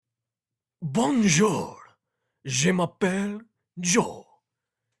Bonjour, je m'appelle Joe.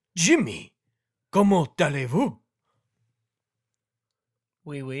 Jimmy, comment allez-vous?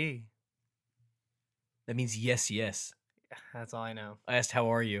 Oui, oui. That means yes, yes. That's all I know. I asked,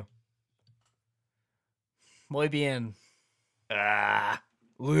 how are you? Muy bien.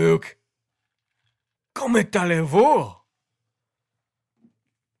 Luke. Comment allez-vous?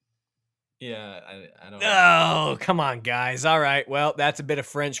 Yeah, I don't know. Oh, come on, guys. All right. Well, that's a bit of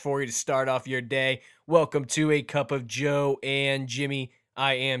French for you to start off your day. Welcome to A Cup of Joe and Jimmy.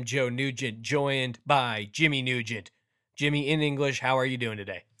 I am Joe Nugent, joined by Jimmy Nugent. Jimmy, in English, how are you doing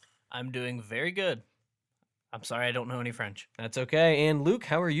today? I'm doing very good. I'm sorry I don't know any French. That's okay. And Luke,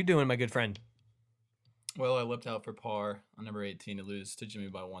 how are you doing, my good friend? Well, I lipped out for par on number 18 to lose to Jimmy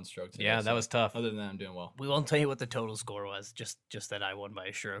by one stroke today. Yeah, that was tough. Other than that, I'm doing well. We won't tell you what the total score was, just that I won by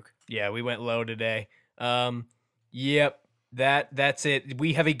a stroke. Yeah, we went low today. Yep, that's it.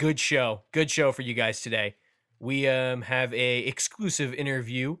 We have a good show for you guys today. We have a exclusive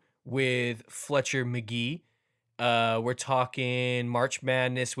interview with Fletcher McGee. We're talking March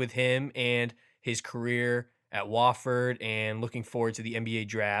Madness with him and his career at Wofford, and looking forward to the NBA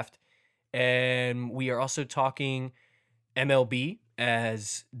draft. And we are also talking MLB,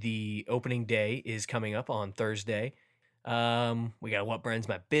 as the opening day is coming up on Thursday. We got What Burns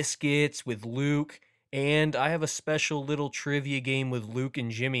My Biscuits with Luke, and I have a special little trivia game with Luke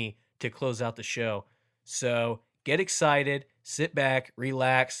and Jimmy to close out the show. So get excited, sit back,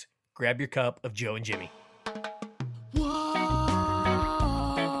 relax, grab your cup of Joe and Jimmy.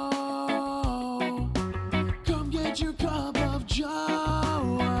 Come get your cup of Joe.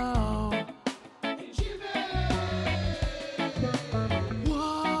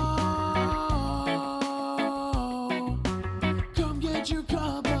 Come get your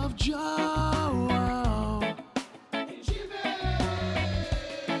cup of Joe.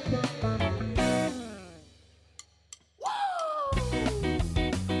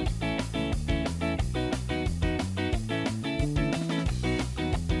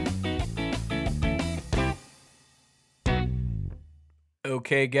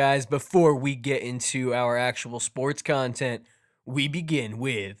 Okay, guys, before we get into our actual sports content, we begin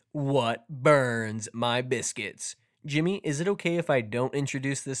with What Burns My Biscuits. Jimmy, is it okay if I don't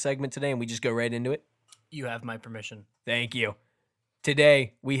introduce this segment today and we just go right into it? You have my permission. Thank you.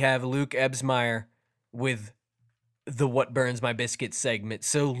 Today, we have Luke Ebsmeyer with the What Burns My Biscuits segment.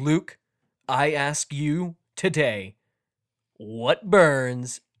 So, Luke, I ask you today, what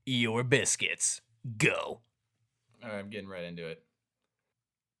burns your biscuits? Go. All right, I'm getting right into it.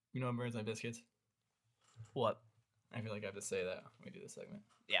 You know what burns my biscuits? What? I feel like I have to say that when we do this segment.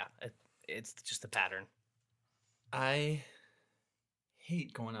 Yeah, it's just a pattern. I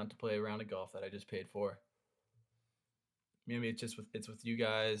hate going out to play a round of golf that I just paid for. Maybe it's with you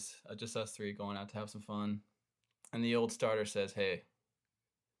guys, just us three going out to have some fun, and the old starter says, "Hey,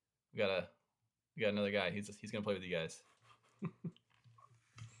 we got another guy. He's gonna play with you guys."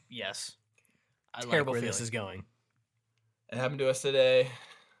 Yes. I Terrible like where where this is going. It happened to us today.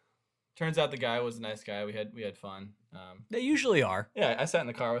 Turns out the guy was a nice guy. We had fun. They usually are. Yeah, I sat in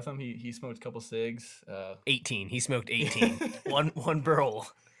the car with him. He smoked a couple cigs. 18. He smoked 18. One barrel.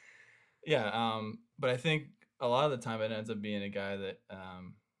 Yeah, but I think a lot of the time it ends up being a guy that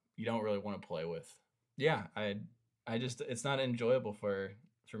you don't really want to play with. Yeah, I just it's not enjoyable for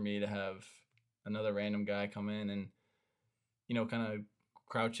me to have another random guy come in and kind of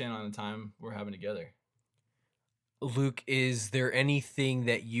crouch in on the time we're having together. Luke, is there anything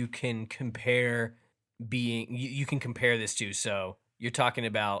that you can compare you can compare this to? So you're talking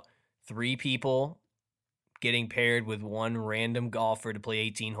about 3 people getting paired with one random golfer to play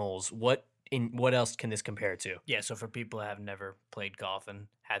 18 holes. What else can this compare to? Yeah, so for people that have never played golf and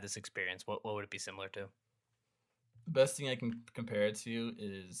had this experience, what would it be similar to? The best thing I can compare it to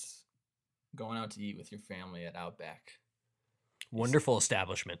is going out to eat with your family at Outback. Wonderful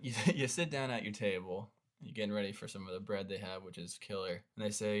establishment. You sit down at your table. You're getting ready for some of the bread they have, which is killer. And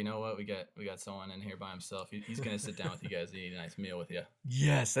they say, you know what, we got someone in here by himself. He's gonna sit down with you guys and eat a nice meal with you.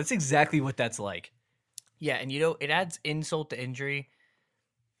 Yes, that's exactly what that's like. Yeah, and it adds insult to injury.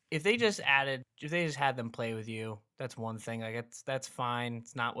 If they just had them play with you, that's one thing. Like that's fine.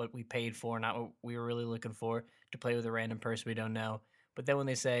 It's not what we paid for, not what we were really looking for, to play with a random person we don't know. But then when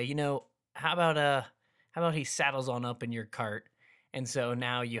they say, how about he saddles on up in your cart? And so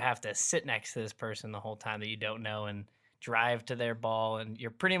now you have to sit next to this person the whole time that you don't know and drive to their ball, and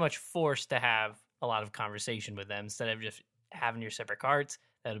you're pretty much forced to have a lot of conversation with them instead of just having your separate carts.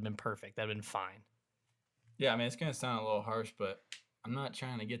 That would have been perfect. That would have been fine. Yeah, I mean, it's going to sound a little harsh, but I'm not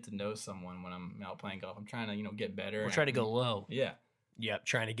trying to get to know someone when I'm out playing golf. I'm trying to, get better. We're trying to go low. Yeah. Yep,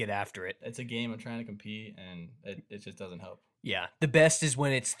 trying to get after it. It's a game. I'm trying to compete, and it just doesn't help. Yeah, the best is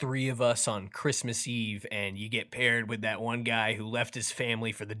when it's 3 of us on Christmas Eve and you get paired with that one guy who left his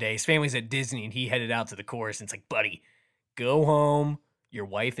family for the day. His family's at Disney and he headed out to the course, and it's like, buddy, go home. Your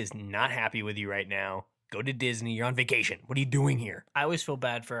wife is not happy with you right now. Go to Disney. You're on vacation. What are you doing here? I always feel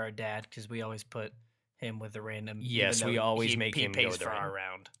bad for our dad because we always put him with the random. Yes, even we though always make he him go pays with the for our random.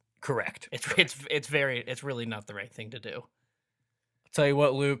 round. Correct. It's really not the right thing to do. Tell you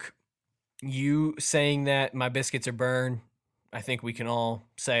what, Luke, you saying that my biscuits are burned, I think we can all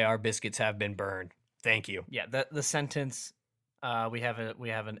say our biscuits have been burned. Thank you. Yeah, the sentence. We have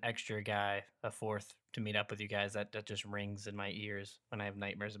an extra guy, a fourth, to meet up with you guys. That just rings in my ears when I have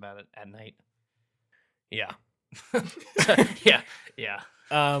nightmares about it at night. Yeah. Yeah.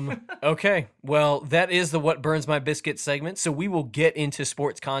 Okay. Well, that is the What Burns My Biscuit segment. So we will get into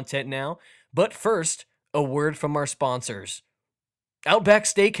sports content now. But first, a word from our sponsors. Outback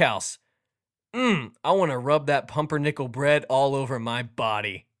Steakhouse. I want to rub that pumpernickel bread all over my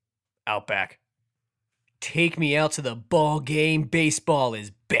body. Outback. Take me out to the ball game. Baseball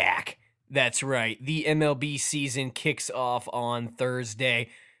is back. That's right. The MLB season kicks off on Thursday,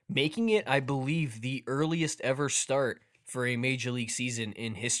 making it, I believe, the earliest ever start for a major league season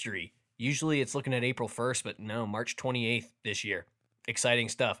in history. Usually it's looking at April 1st, but no, March 28th this year. Exciting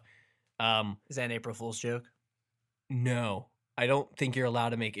stuff. Is that an April Fool's joke? No, I don't think you're allowed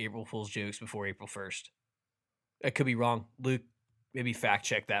to make April Fool's jokes before April 1st. I could be wrong. Luke, maybe fact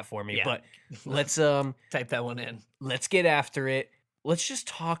check that for me. Yeah. But let's Type that one in. let's get after it. Let's just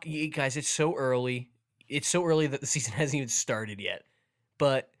talk, guys. It's so early. It's so early that the season hasn't even started yet.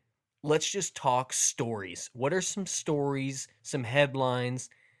 But let's just talk stories. What are some stories, some headlines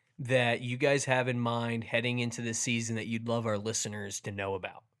that you guys have in mind heading into this season that you'd love our listeners to know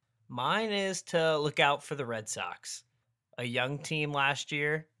about? Mine is to look out for the Red Sox. A young team last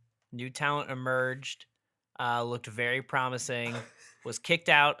year, new talent emerged, looked very promising, was kicked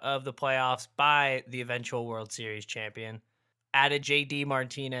out of the playoffs by the eventual World Series champion. Added JD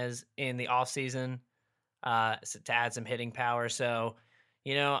Martinez in the offseason to add some hitting power. So,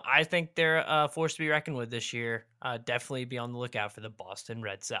 I think they're a force to be reckoned with this year. Definitely be on the lookout for the Boston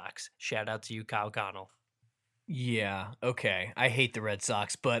Red Sox. Shout out to you, Kyle Connell. Yeah, okay. I hate the Red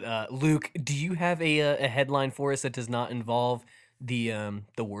Sox, but Luke, do you have a headline for us that does not involve the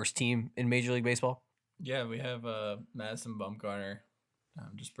worst team in Major League Baseball? Yeah, we have Madison Bumgarner.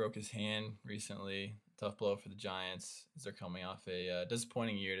 Just broke his hand recently. Tough blow for the Giants as they're coming off a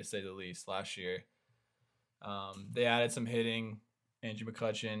disappointing year, to say the least, last year. They added some hitting, Andrew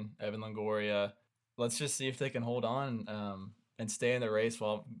McCutchen, Evan Longoria. Let's just see if they can hold on and stay in the race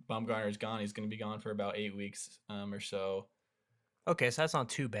while Bumgarner is gone. He's going to be gone for about 8 weeks or so. Okay, so that's not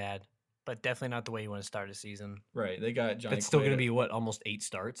too bad, but definitely not the way you want to start a season. Right, they got Johnny That's still going to Cueto. be, what, almost 8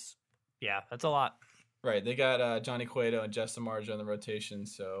 starts? Yeah, that's a lot. Right, they got Johnny Cueto and Jeff Samardzija in the rotation,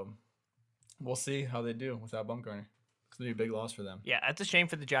 so we'll see how they do without Bumgarner. It's going to be a big loss for them. Yeah, that's a shame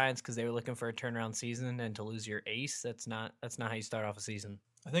for the Giants because they were looking for a turnaround season, and to lose your ace, that's not how you start off a season.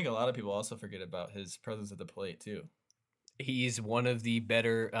 I think a lot of people also forget about his presence at the plate, too. He's one of the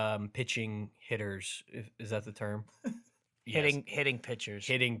better pitching hitters. Is that the term? Yes. Hitting pitchers.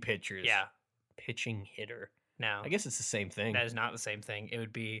 Hitting pitchers. Yeah. Pitching hitter. Now, I guess it's the same thing. that is not the same thing. It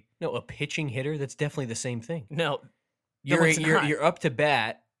would be No, a pitching hitter, that's definitely the same thing. no. You're it's not. you're up to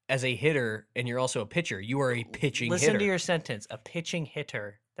bat as a hitter and you're also a pitcher. You are a pitching Listen hitter. to your sentence. A pitching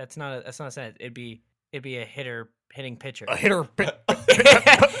hitter. That's not a sentence. It'd be a hitter hitting pitcher. A hitter.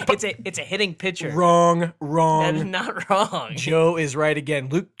 it's a hitting pitcher. Wrong. That is not wrong. Joe is right again.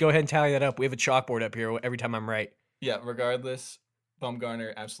 Luke, go ahead and tally that up. We have a chalkboard up here every time I'm right. Yeah, regardless,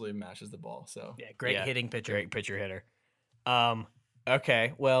 Bumgarner absolutely mashes the ball. So Yeah, great Yeah, hitting pitcher. Great pitcher hitter.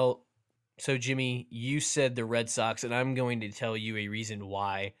 Okay, well, so Jimmy, you said the Red Sox, and I'm going to tell you a reason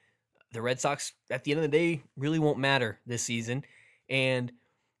why the Red Sox, at the end of the day, really won't matter this season, and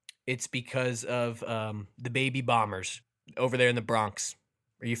it's because of the Baby Bombers over there in the Bronx.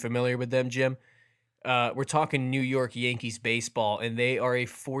 Are you familiar with them, Jim? We're talking New York Yankees baseball, and they are a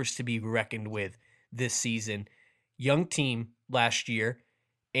force to be reckoned with this season. Young team last year,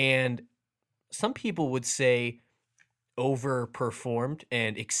 and some people would say overperformed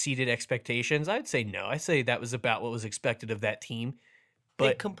and exceeded expectations. I'd say no. I'd say that was about what was expected of that team. They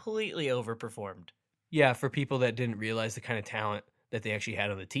But completely overperformed. yeah, for people that didn't realize the kind of talent that they actually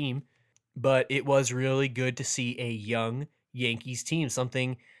had on the team. But it was really good to see a young Yankees team,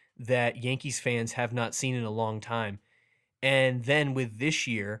 something that Yankees fans have not seen in a long time. And then with this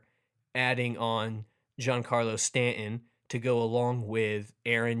year, adding on Giancarlo Stanton to go along with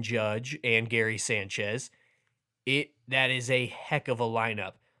Aaron Judge and Gary Sanchez, that is a heck of a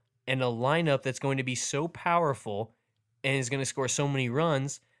lineup, and a lineup that's going to be so powerful and is going to score so many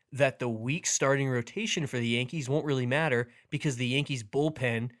runs that the weak starting rotation for the Yankees won't really matter because the Yankees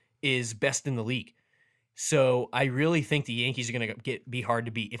bullpen is best in the league. So I really think the Yankees are going to be hard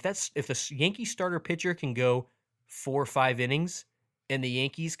to beat. If the Yankee starter pitcher can go 4 or 5 innings and the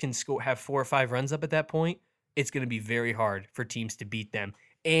Yankees can have 4 or 5 runs up at that point, it's going to be very hard for teams to beat them.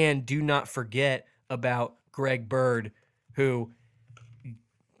 And do not forget about Greg Bird, who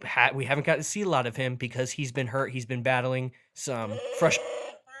we haven't got to see a lot of him because he's been hurt. He's been battling some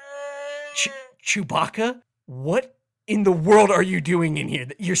Chewbacca? What in the world are you doing in here?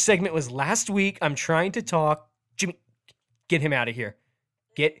 Your segment was last week. I'm trying to talk. Jimmy, get him out of here.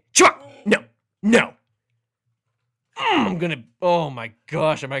 Chewbacca! No. Oh my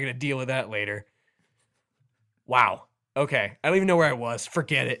gosh, am I going to deal with that later? Wow. Okay. I don't even know where I was.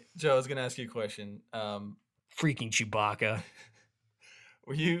 Forget it. Joe, I was gonna ask you a question. Freaking Chewbacca.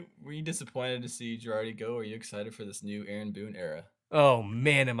 Were you disappointed to see Girardi go, or are you excited for this new Aaron Boone era? Oh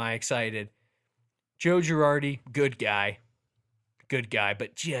man, am I excited. Joe Girardi, good guy,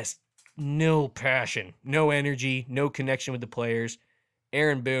 but just no passion, no energy, no connection with the players.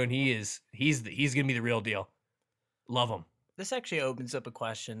 Aaron Boone, he's gonna be the real deal. Love him. This actually opens up a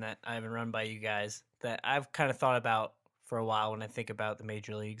question that I haven't run by you guys that I've kind of thought about for a while when I think about the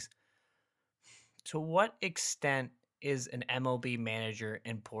major leagues. To what extent is an MLB manager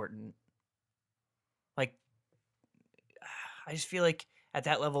important? Like, I just feel like at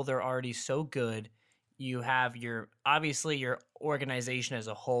that level, they're already so good. You have obviously your organization as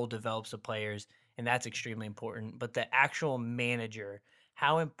a whole develops the players, and that's extremely important. But the actual manager,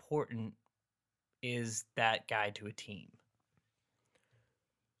 how important is that guy to a team?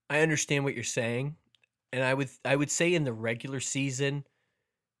 I understand what you're saying, and I would say in the regular season,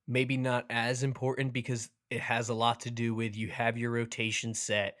 maybe not as important because it has a lot to do with you have your rotation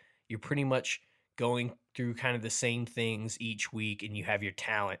set. You're pretty much going through kind of the same things each week, and you have your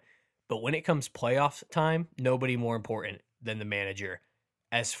talent. But when it comes playoff time, nobody more important than the manager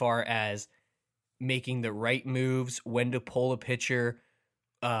as far as making the right moves, when to pull a pitcher.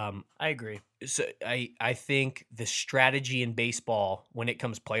 I agree. So I think the strategy in baseball when it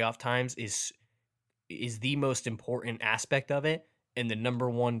comes playoff times is the most important aspect of it. And the number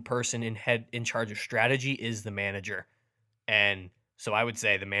one person in charge of strategy is the manager. And so I would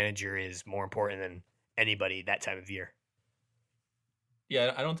say the manager is more important than anybody that time of year.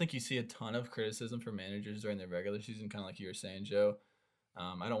 Yeah, I don't think you see a ton of criticism for managers during the regular season, kind of like you were saying, Joe.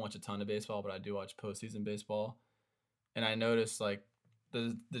 I don't watch a ton of baseball, but I do watch postseason baseball. And I noticed like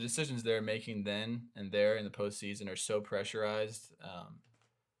the decisions they're making then and there in the postseason are so pressurized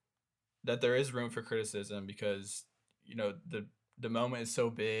that there is room for criticism because, the moment is so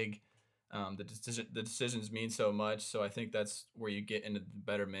big. The decisions mean so much. So I think that's where you get into the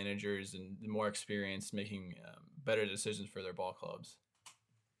better managers and the more experience making better decisions for their ball clubs.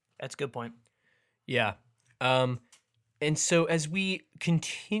 That's a good point. Yeah. And so as we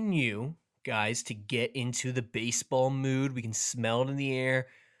continue, guys, to get into the baseball mood, we can smell it in the air.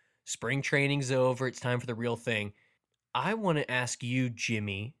 Spring training's over. It's time for the real thing. I want to ask you,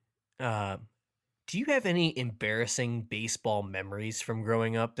 Jimmy, do you have any embarrassing baseball memories from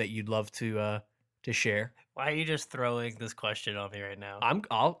growing up that you'd love to share? Why are you just throwing this question on me right now?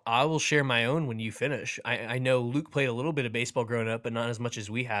 I will share my own when you finish. I know Luke played a little bit of baseball growing up, but not as much as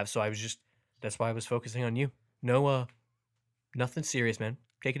we have. So that's why I was focusing on you. No, nothing serious, man.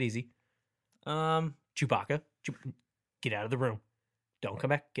 Take it easy. Chewbacca, get out of the room. Don't come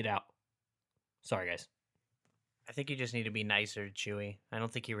back. Get out. Sorry, guys. I think you just need to be nicer to Chewy. I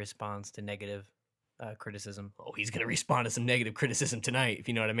don't think he responds to negative criticism. Oh, he's gonna respond to some negative criticism tonight, if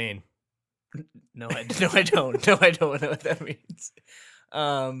you know what I mean. No, I don't. No, I don't know what that means.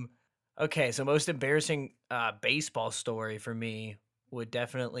 Okay, so most embarrassing baseball story for me would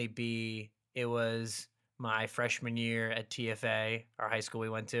definitely be it was my freshman year at TFA, our high school we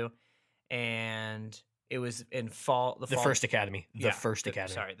went to, and it was in fall. The first academy. The first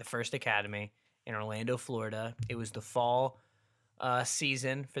academy in Orlando, Florida. It was the fall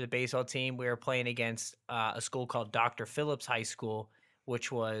season for the baseball team. We were playing against a school called Dr. Phillips High School,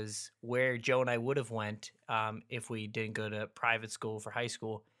 which was where Joe and I would have went if we didn't go to private school for high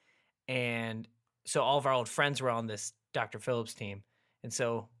school. And so all of our old friends were on this Dr. Phillips team. And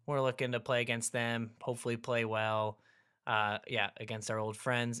so we're looking to play against them, hopefully play well, against our old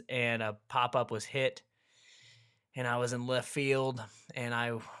friends. And a pop-up was hit, and I was in left field. And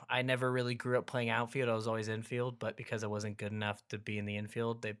I never really grew up playing outfield. I was always infield, but because I wasn't good enough to be in the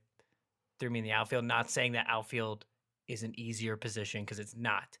infield, they threw me in the outfield. Not saying that outfield is an easier position because it's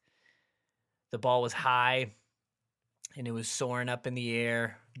not. The ball was high. and it was soaring up in the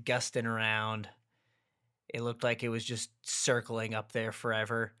air, gusting around. It looked like it was just circling up there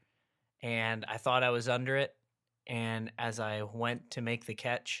forever. And I thought I was under it. And as I went to make the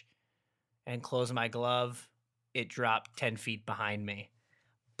catch and close my glove, it dropped 10 feet behind me.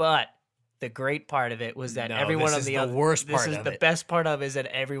 But the great part of it was that No, everyone this on is the the other worst this part is of the it. best part of it is that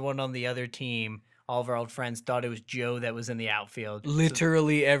everyone on the other team, all of our old friends, thought it was Joe that was in the outfield. So-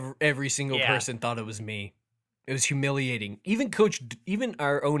 Literally every single Yeah. person thought it was me. It was humiliating. Even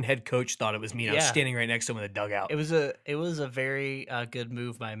our own head coach thought it was me. And I was Yeah. standing right next to him in the dugout. it was a very good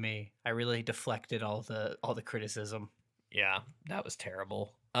move by me. I really deflected all the criticism. Yeah, that was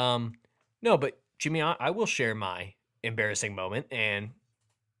terrible. No, but Jimmy, I will share my embarrassing moment, and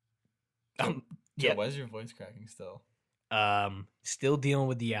Joe, yeah. why is your voice cracking still? Still dealing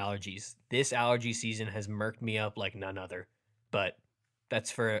with the allergies. This allergy season has murked me up like none other. But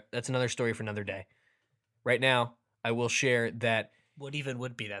that's another story for another day. Right now, I will share that What even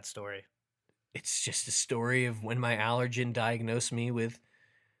would be that story? it's just a story of when my allergen diagnosed me with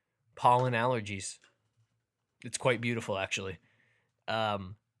pollen allergies. It's quite beautiful, actually.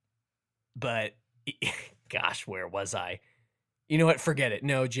 But gosh, where was I? You know what? Forget it.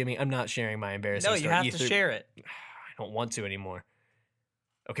 No, Jimmy, I'm not sharing my embarrassing No, story. you have to share it. I don't want to anymore.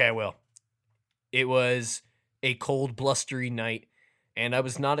 Okay, I will. It was a cold, blustery night, and I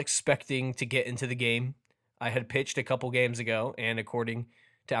was not expecting to get into the game. I had pitched a couple games ago, and according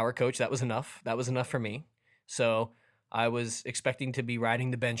to our coach, that was enough. That was enough for me. So I was expecting to be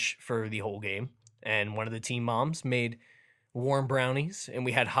riding the bench for the whole game, and one of the team moms made warm brownies, and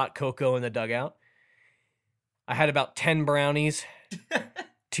we had hot cocoa in the dugout. I had about 10 brownies,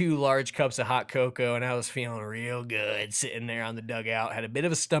 2 large cups of hot cocoa, and I was feeling real good sitting there on the dugout. Had a bit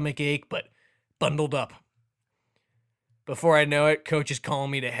of a stomach ache, but bundled up. Before I know it, coach is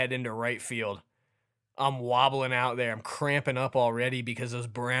calling me to head into right field. I'm wobbling out there. I'm cramping up already because those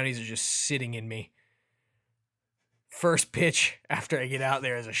brownies are just sitting in me. First pitch after I get out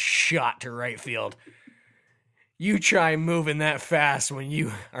there is a shot to right field. You try moving that fast when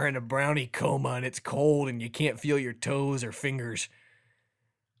you are in a brownie coma and it's cold and you can't feel your toes or fingers.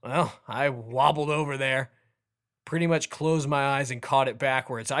 Well, I wobbled over there, pretty much closed my eyes and caught it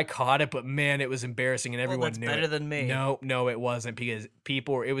backwards. I caught it, but man, it was embarrassing and everyone that's knew better it. than me. No, it wasn't because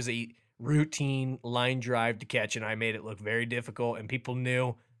it was a routine line drive to catch and I made it look very difficult and people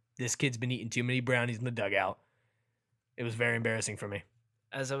knew this kid's been eating too many brownies in the dugout. It was very embarrassing for me.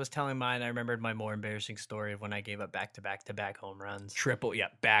 As I was telling mine, I remembered my more embarrassing story of when I gave up back-to-back home runs. Triple, yeah,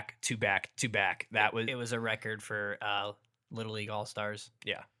 back to back to back. That was It was a record for Little League All-Stars.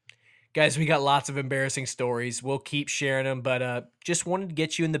 Yeah. Guys, we got lots of embarrassing stories. We'll keep sharing them, but just wanted to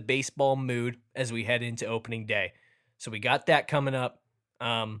get you in the baseball mood as we head into opening day. So we got that coming up,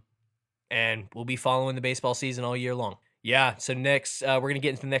 and we'll be following the baseball season all year long. Yeah, so next, we're going to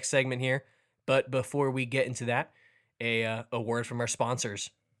get into the next segment here. But before we get into that, a word from our sponsors.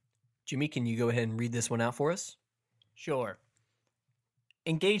 Jimmy, can you go ahead and read this one out for us? Sure.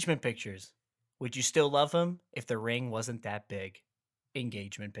 Engagement pictures. Would you still love him if the ring wasn't that big?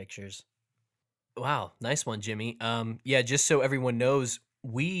 Engagement pictures. Wow, nice one, Jimmy. Yeah, just so everyone knows,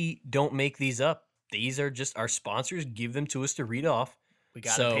 we don't make these up. These are just our sponsors give them to us to read off. We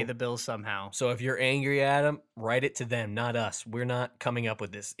got to pay the bills somehow. So if you're angry at them, write it to them, not us. We're not coming up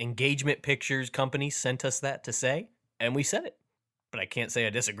with this. Engagement Pictures Company sent us that to say, and we said it. But I can't say I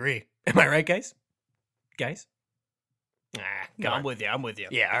disagree. Am I right, guys? Guys? No, I'm with you.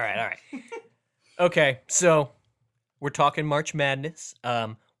 Yeah, all right. Okay, so we're talking March Madness.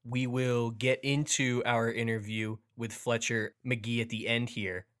 We will get into our interview with Fletcher McGee at the end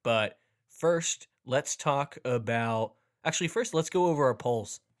here. But first, let's talk about... Actually, first, let's go over our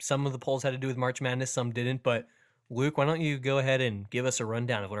polls. Some of the polls had to do with March Madness, some didn't. But Luke, why don't you go ahead and give us a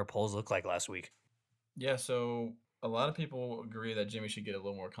rundown of what our polls looked like last week? Yeah, so a lot of people agree that Jimmy should get a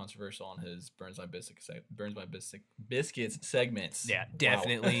little more controversial on his Burns My Biscuits segments. Yeah, Wow.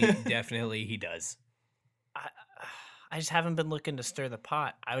 definitely he does. I just haven't been looking to stir the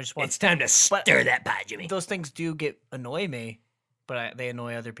pot. I just want It's time to stir that pot, Jimmy. those things do annoy me, but they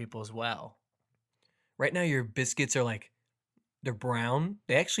annoy other people as well. Right now, your biscuits are like, they're brown.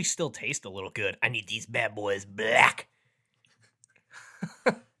 They actually still taste a little good. I need these bad boys black.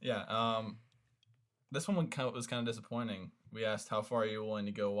 Yeah, this one was kind of disappointing. We asked how far are you willing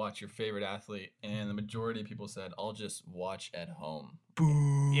to go watch your favorite athlete, and the majority of people said, I'll just watch at home.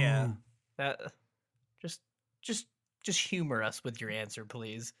 Boo. Yeah, that just humor us with your answer,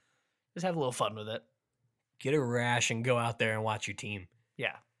 please. Just have a little fun with it. Get a rash and go out there and watch your team.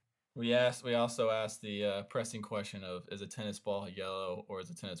 Yeah. We also asked the pressing question of, is a tennis ball yellow or is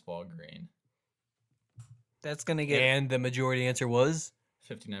a tennis ball green? That's gonna get. And the majority answer was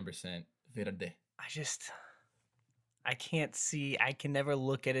 59% Verde. I can't see. I can never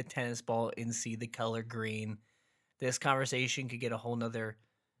look at a tennis ball and see the color green. This conversation could get a whole nother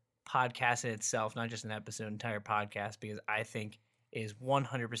podcast in itself, not just an episode, entire podcast, because I think it is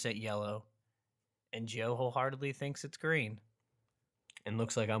 100% yellow, and Joe wholeheartedly thinks it's green. and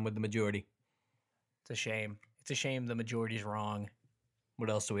looks like I'm with the majority. It's a shame. It's a shame the majority's wrong. What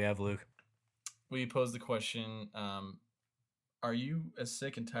else do we have, Luke? We posed the question, are you as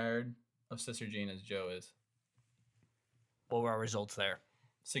sick and tired of Sister Jean as Joe is? What were our results there?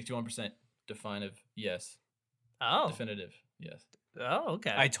 61% definitive yes. Oh, Definitive yes. oh,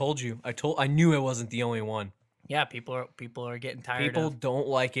 okay. I told you. I knew I wasn't the only one. Yeah, people are getting tired. People of... don't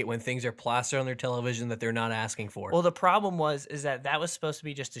like it when things are plastered on their television that they're not asking for. Well, the problem is that was supposed to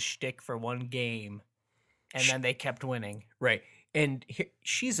be just a shtick for one game, and then they kept winning. Right. And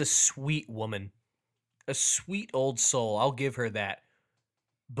she's a sweet woman, a sweet old soul. I'll give her that.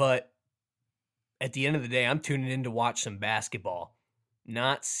 But at the end of the day, I'm tuning in to watch some basketball,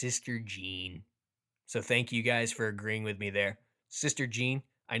 not Sister Jean. So thank you guys for agreeing with me there. Sister Jean,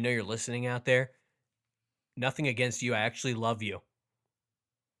 I know you're listening out there. Nothing against you. I actually love you.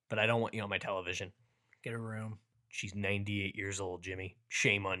 But I don't want you on my television. Get a room. She's 98 years old, Jimmy.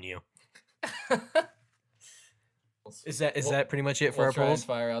 Shame on you. Is that pretty much it for We'll our try and polls?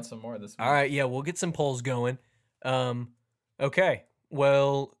 fire out some more this week. All right, yeah, we'll get some polls going. Okay.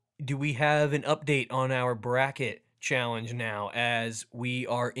 Well, do we have an update on our bracket challenge now as we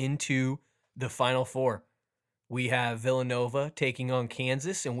are into the Final Four? We have Villanova taking on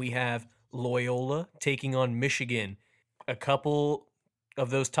Kansas, and we have Loyola taking on Michigan. A couple of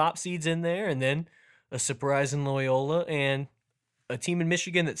those top seeds in there, and then a surprise in Loyola, and a team in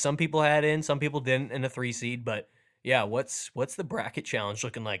Michigan that some people had in, some people didn't, in a 3 seed. But yeah, what's the bracket challenge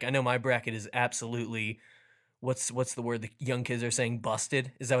looking like? I know my bracket is absolutely, what's the word the young kids are saying?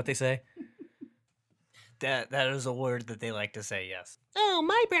 Busted? Is that what they say? That is a word that they like to say. Yes. Oh,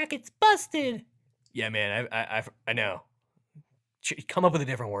 my bracket's busted. Yeah, man, I know. Come up with a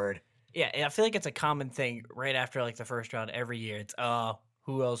different word. Yeah, I feel like it's a common thing right after like the first round every year. It's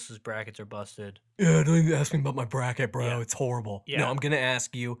who else's brackets are busted? Yeah, don't even ask me about my bracket, bro. Yeah. It's horrible. Yeah. No, I'm gonna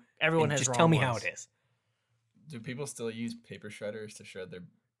ask you. Everyone and has just wrong tell me ones. how it is. Do people still use paper shredders to shred their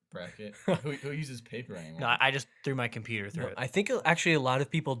bracket? who uses paper anymore? No, I just threw my computer through No, it. I think actually a lot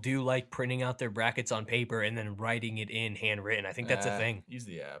of people do like printing out their brackets on paper and then writing it in handwritten. I think that's a thing. Use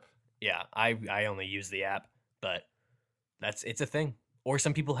the app. Yeah, I only use the app, but it's a thing. Or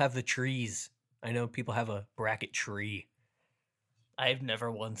some people have the trees. I know people have a bracket tree. I've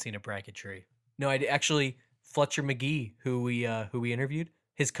never once seen a bracket tree. No, I actually Fletcher McGee, who we interviewed,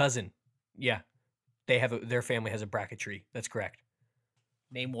 his cousin. Yeah, they have their family has a bracket tree. That's correct.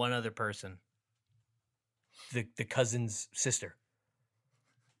 Name one other person The cousin's sister.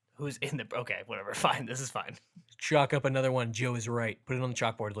 who's in the. Okay, whatever. Fine. This is fine. Chalk up another one. Joe is right. Put it on the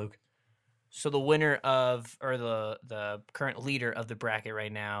chalkboard, Luke. So the winner of, or the current leader of the bracket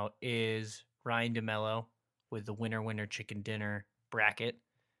right now is Ryan DeMello with the winner chicken dinner bracket.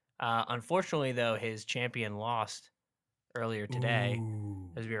 Unfortunately, though, his champion lost earlier today Ooh.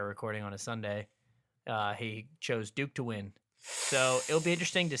 as we are recording on a Sunday. He chose Duke to win. So it'll be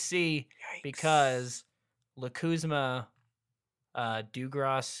interesting to see Yikes. because LaKuzma,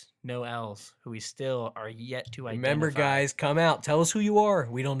 Dugras, no L's, who we still are yet to identify. Remember, guys, come out. Tell us who you are.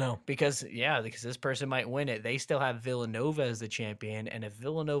 We don't know. Because this person might win it. They still have Villanova as the champion, and if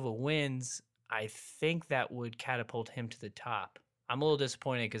Villanova wins, I think that would catapult him to the top. I'm a little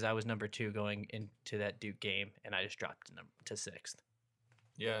disappointed because I was number 2 going into that Duke game, and I just dropped to 6th.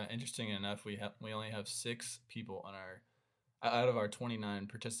 Yeah, interesting enough, we only have 6 people on out of our 29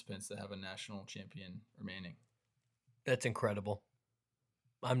 participants that have a national champion remaining. That's incredible.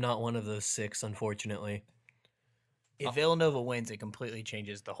 I'm not one of those 6, unfortunately. If Villanova wins, it completely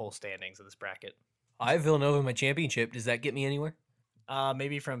changes the whole standings of this bracket. I have Villanova in my championship. Does that get me anywhere?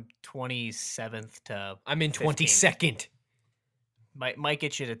 Maybe from 27th to I'm in 15th. 22nd. Might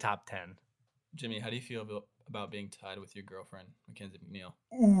get you to top 10. Jimmy, how do you feel about being tied with your girlfriend, Mackenzie McNeil?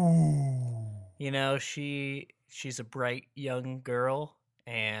 Ooh. You know, she's a bright young girl,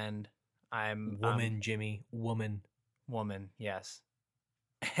 and I'm Jimmy. Woman. woman, yes.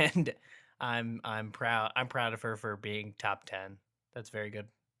 And I'm proud of her for being top 10. That's very good.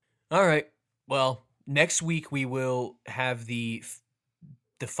 All right. Well, next week we will have the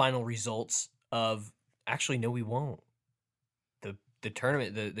final results of. Actually, no, we won't. The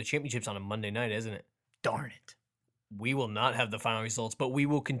tournament, the championship's on a Monday night, isn't it? Darn it. We will not have the final results, but we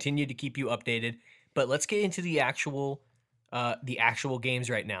will continue to keep you updated. But let's get into the actual the actual games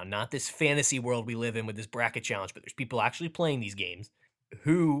right now, not this fantasy world we live in with this bracket challenge, but there's people actually playing these games.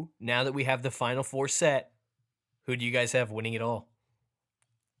 Who, now that we have the Final Four set, who do you guys have winning it all?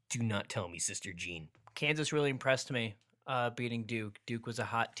 Do not tell me, Sister Jean. Kansas really impressed me, beating Duke. Duke was a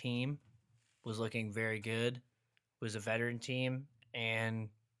hot team, was looking very good, was a veteran team, and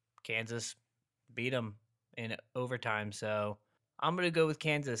Kansas beat them in overtime. So I'm going to go with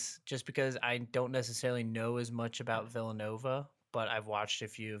Kansas just because I don't necessarily know as much about Villanova, but I've watched a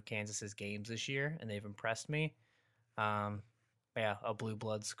few of Kansas's games this year, and they've impressed me. Yeah, a blue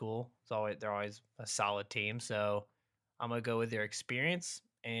blood school. They're always a solid team. So I'm going to go with their experience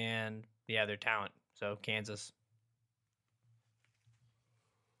and, yeah, their talent. So Kansas.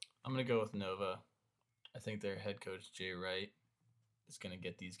 I'm going to go with Nova. I think their head coach, Jay Wright, is going to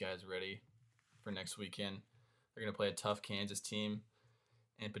get these guys ready for next weekend. They're going to play a tough Kansas team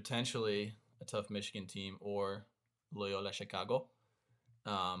and potentially a tough Michigan team or Loyola Chicago.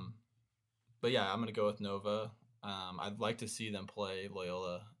 But yeah, I'm going to go with Nova. I'd like to see them play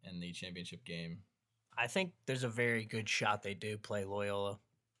Loyola in the championship game. I think there's a very good shot they do play Loyola.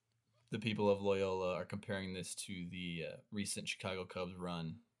 The people of Loyola are comparing this to the recent Chicago Cubs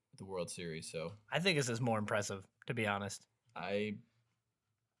run at the World Series. So I think this is more impressive, to be honest. I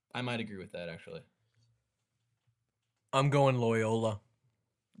might agree with that, actually. I'm going Loyola.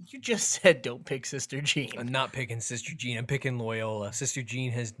 You just said don't pick Sister Jean. I'm not picking Sister Jean. I'm picking Loyola. Sister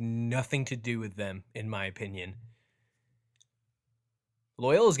Jean has nothing to do with them, in my opinion.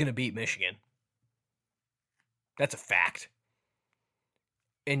 Loyola's going to beat Michigan. That's a fact.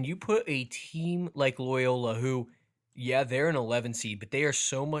 And you put a team like Loyola who, yeah, they're an 11 seed, but they are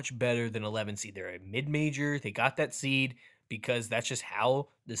so much better than 11 seed. They're a mid-major. They got that seed because that's just how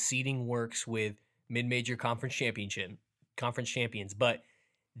the seeding works with mid-major conference champions. But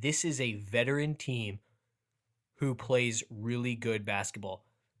this is a veteran team who plays really good basketball.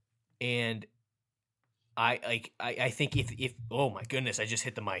 And I think if oh my goodness, I just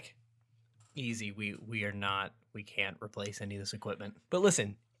hit the mic. Easy. We can't replace any of this equipment. But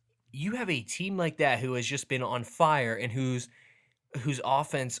listen, you have a team like that who has just been on fire and whose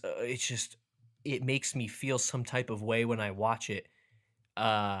offense, it makes me feel some type of way when I watch it.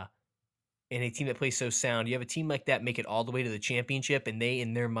 And a team that plays so sound, you have a team like that make it all the way to the championship, and they,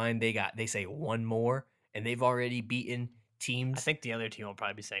 in their mind, they say one more, and they've already beaten teams. I think the other team will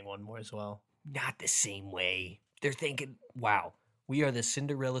probably be saying one more as well. Not the same way. They're thinking, wow, we are the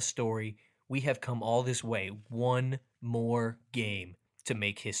Cinderella story. We have come all this way. One more game to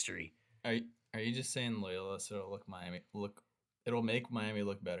make history. Are you just saying Loyola so it'll make Miami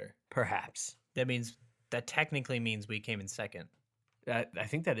look better? Perhaps. That technically means we came in second. I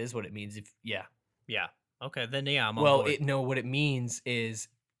think that is what it means. Yeah. Okay, then yeah, I'm on well, board. what it means is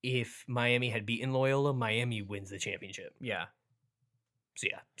if Miami had beaten Loyola, Miami wins the championship. Yeah. So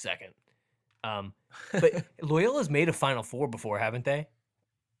yeah, second. But Loyola's made a Final Four before, haven't they?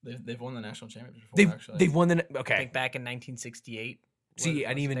 They've won the national championship before, actually. They've won the I okay. think back in 1968. See, I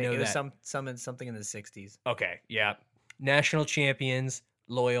didn't even know it was that. something in the 60s. Okay, yeah. National champions,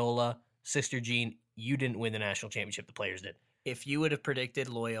 Loyola, Sister Jean. You didn't win the national championship. The players did. If you would have predicted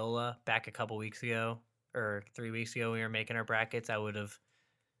Loyola back a couple weeks ago or 3 weeks ago when we were making our brackets, I would have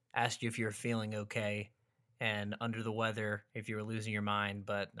asked you if you were feeling okay and under the weather, if you were losing your mind.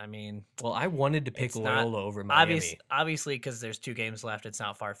 But, I mean... Well, I wanted to pick it's not- Loyola over Miami. Obviously, because there's 2 games left, it's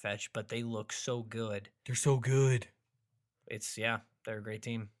not far-fetched, but they look so good. They're so good. They're a great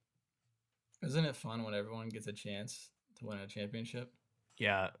team. Isn't it fun when everyone gets a chance to win a championship?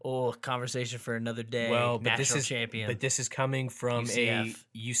 Yeah. Oh, conversation for another day. Well, but National champion. But this is coming from UCF.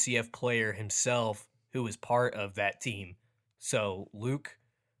 a UCF player himself who was part of that team. So Luke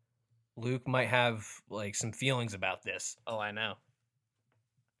might have like some feelings about this. Oh, I know.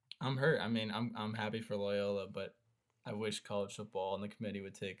 I'm hurt. I mean, I'm happy for Loyola, but I wish college football and the committee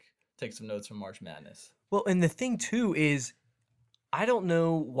would take some notes from March Madness. Well, and the thing too is, I don't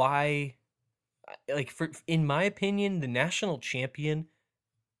know why. Like, in my opinion, the national champion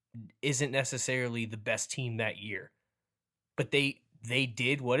isn't necessarily the best team that year, but they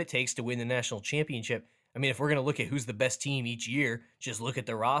did what it takes to win the national championship. I mean, if we're gonna look at who's the best team each year, just look at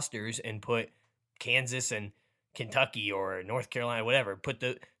the rosters and put Kansas and Kentucky or North Carolina, whatever. Put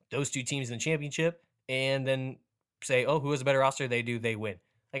those 2 teams in the championship, and then say, oh, who has a better roster? They win.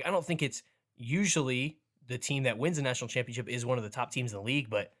 Like, I don't think it's usually the team that wins the national championship is one of the top teams in the league,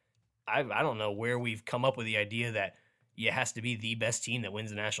 but I don't know where we've come up with the idea that it has to be the best team that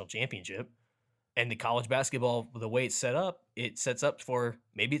wins the national championship. And the college basketball, the way it's set up, it sets up for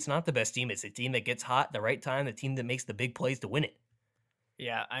maybe it's not the best team. It's a team that gets hot at the right time, the team that makes the big plays to win it.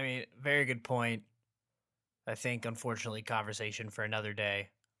 Yeah, I mean, very good point. I think, unfortunately, conversation for another day.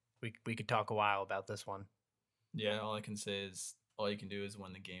 We could talk a while about this one. Yeah, all I can say is all you can do is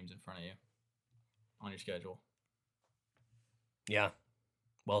win the games in front of you on your schedule. Yeah,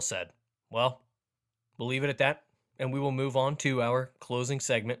 well said. Well, we'll leave it at that, and we will move on to our closing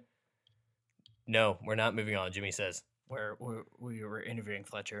segment. No, we're not moving on, Jimmy says. We were interviewing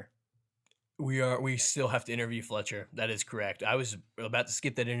Fletcher. We still have to interview Fletcher. That is correct. I was about to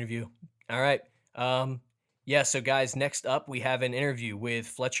skip that interview. All right. Yeah, so guys, next up we have an interview with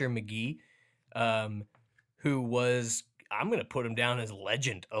Fletcher McGee, who was, I'm going to put him down as a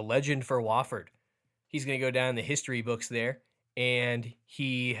legend for Wofford. He's going to go down in the history books there, and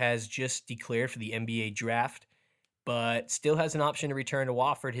he has just declared for the NBA draft, but still has an option to return to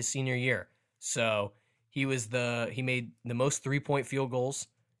Wofford his senior year. So he made the most 3-point field goals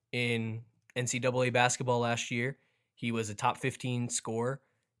in NCAA basketball last year. He was a top 15 scorer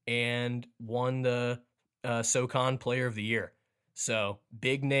and won the SoCon Player of the Year. So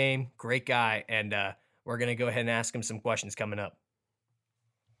big name, great guy, and we're going to go ahead and ask him some questions coming up.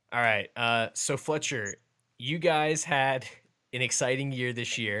 All right, so Fletcher, you guys had an exciting year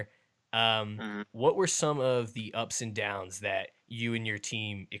this year. What were some of the ups and downs that you and your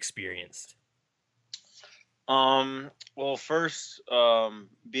team experienced? Well, first,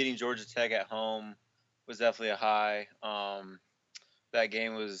 beating Georgia Tech at home was definitely a high. That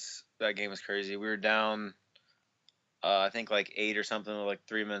game was crazy. We were down, I think like 8 or something with like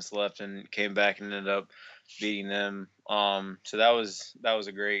 3 minutes left, and came back and ended up beating them. So that was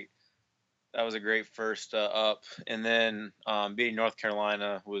a great first up, and then beating North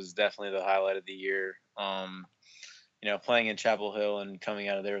Carolina was definitely the highlight of the year. Playing in Chapel Hill and coming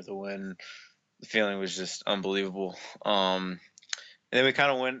out of there with a win, the feeling was just unbelievable. And then we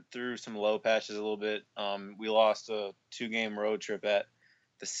kind of went through some low patches a little bit. We lost a 2-game road trip at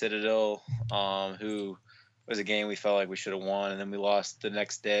the Citadel, who was a game we felt like we should have won, and then we lost the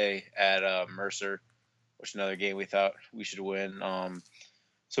next day at Mercer, which another game we thought we should win.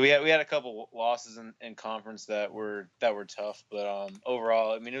 So we had a couple losses in conference that were tough, but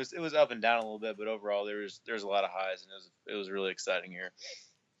overall, I mean, it was up and down a little bit, but overall there was a lot of highs, and it was a really exciting year.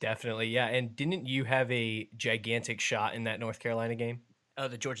 Definitely, yeah. And didn't you have a gigantic shot in that North Carolina game? Oh,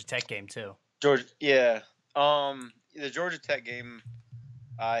 the Georgia Tech game too. Georgia, yeah. The Georgia Tech game,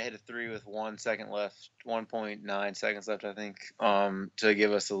 I hit a 3 with 1 second left, 1.9 seconds left, I think, to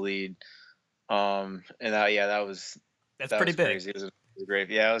give us the lead. And that's pretty big. Crazy. It was great.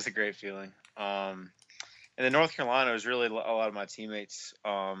 Yeah, it was a great feeling. And then North Carolina was really a lot of my teammates.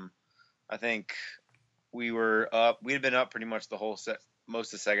 I think we had been up pretty much the whole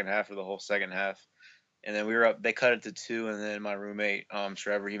most of the second half, or the whole second half, and then we were up. They cut it to 2, and then my roommate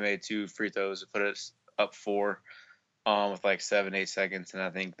Trevor, he made 2 free throws to put us up 4 with like 7-8 seconds, and I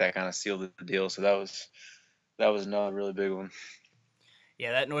think that kind of sealed the deal. So that was another really big one.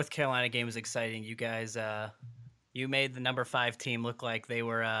 Yeah, that North Carolina game was exciting. You guys, you made the number 5 team look like they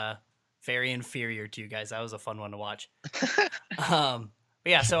were very inferior to you guys. That was a fun one to watch. But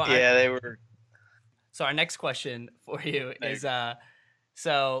yeah, so yeah, they were. So our next question for you is,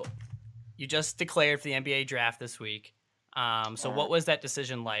 so you just declared for the NBA draft this week. So what was that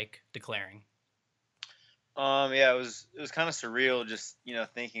decision like, declaring? Yeah, it was kind of surreal just,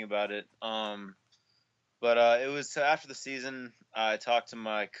 thinking about it. But it was after the season, I talked to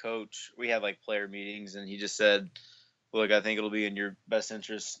my coach. We had like player meetings, and he just said, look, I think it'll be in your best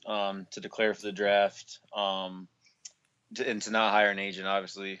interest to declare for the draft, and to not hire an agent,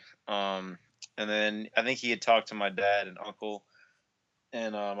 obviously. And then I think he had talked to my dad and uncle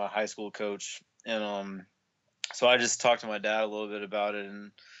and my high school coach. And so I just talked to my dad a little bit about it.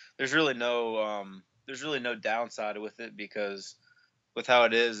 And there's really no downside with it, because with how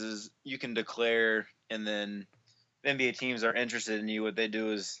it is you can declare, and then NBA teams are interested in you. What they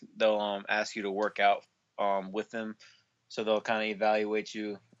do is they'll ask you to work out with them. So they'll kind of evaluate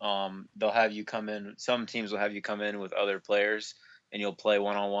you. They'll have you come in. Some teams will have you come in with other players, and you'll play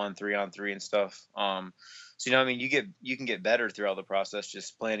 1-on-1, 3-on-3 and stuff. So, I mean, you can get better throughout the process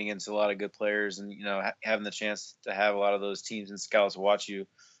just playing against a lot of good players, and, having the chance to have a lot of those teams and scouts watch you.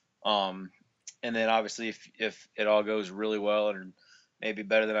 And then obviously if it all goes really well and maybe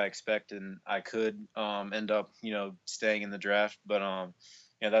better than I expect, and I could end up, staying in the draft. But,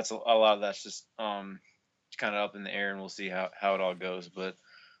 that's a lot of that's just kind of up in the air, and we'll see how it all goes. But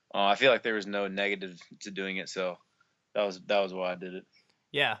I feel like there was no negative to doing it, so that was why I did it.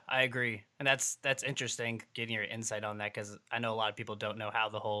 Yeah, I agree. And that's interesting getting your insight on that, because I know a lot of people don't know how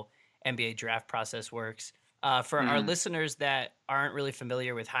the whole NBA draft process works. For our listeners that aren't really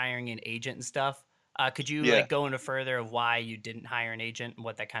familiar with hiring an agent and stuff, could you go into further of why you didn't hire an agent and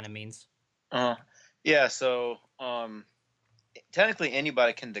what that kind of means? Yeah, so technically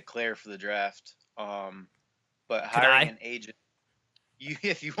anybody can declare for the draft, but Could hiring I? an agent, you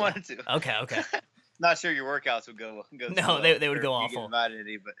if you Yeah. wanted to. Okay. Okay. Not sure your workouts would go too No, well, they would or if go you get awful. invited to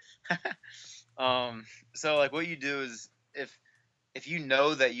any, but so like what you do is if you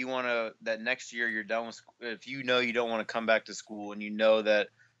know that you want to that next year you're done with school, if you know you don't want to come back to school and you know that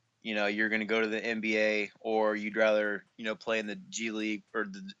you're going to go to the NBA or you'd rather play in the G League or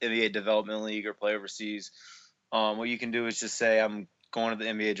the NBA Development League or play overseas, what you can do is just say I'm going to the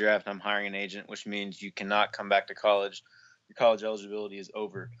NBA draft and I'm hiring an agent, which means you cannot come back to college. Your college eligibility is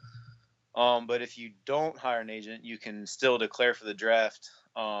over. But if you don't hire an agent, you can still declare for the draft.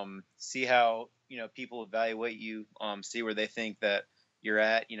 See how people evaluate you. See where they think that you're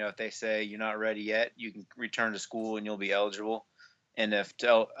at. If they say you're not ready yet, you can return to school and you'll be eligible. And if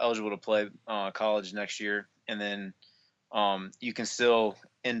eligible to play college next year, and then you can still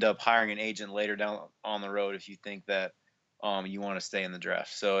end up hiring an agent later down on the road if you think that you want to stay in the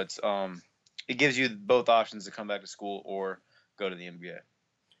draft. So it gives you both options to come back to school or go to the NBA.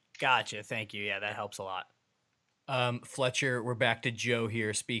 Gotcha. Thank you. Yeah, that helps a lot. Fletcher, we're back to Joe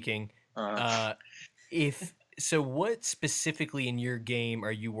here speaking. Uh, If so, what specifically in your game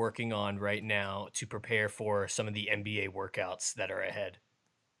are you working on right now to prepare for some of the NBA workouts that are ahead?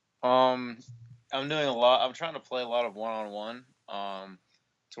 Um, I'm doing a lot. I'm trying to play a lot of one-on-one.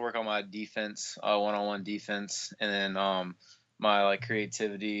 To work on my defense, one-on-one defense, and then my like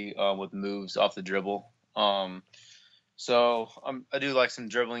creativity with moves off the dribble. So I do like some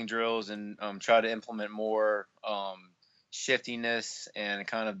dribbling drills and try to implement more shiftiness and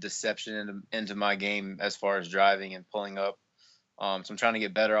kind of deception into my game as far as driving and pulling up. So I'm trying to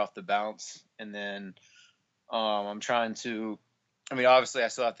get better off the bounce, and then I'm trying to. I mean, obviously, I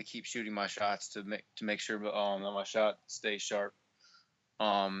still have to keep shooting my shots to make sure that my shot stays sharp.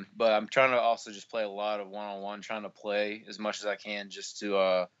 But I'm trying to also just play a lot of one-on-one, trying to play as much as I can just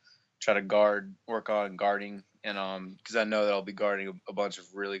to try to work on guarding, and because I know that I'll be guarding a bunch of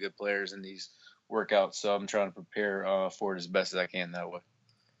really good players in these workouts, so I'm trying to prepare for it as best as I can that way.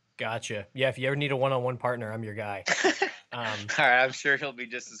 Gotcha. Yeah, if you ever need a one-on-one partner, I'm your guy. All right, I'm sure he'll be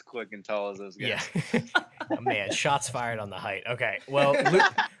just as quick and tall as those guys. Yeah. Oh, man, shots fired on the height. Okay. Well,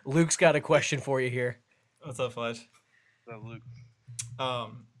 Luke's got a question for you here. What's up, Fletch? So, Luke.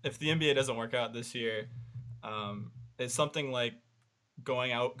 If the NBA doesn't work out this year, is something like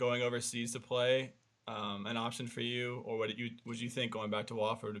going overseas to play an option for you, or would you think going back to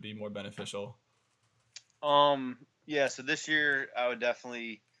Wofford would be more beneficial? Yeah. So this year, I would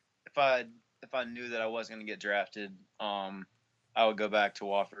definitely, if I knew that I wasn't going to get drafted, I would go back to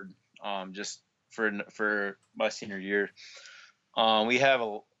Wofford, just for my senior year. We have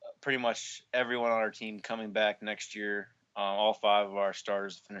pretty much everyone on our team coming back next year. All 5 of our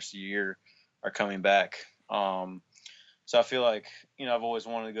starters to finish the year are coming back. So I feel like I've always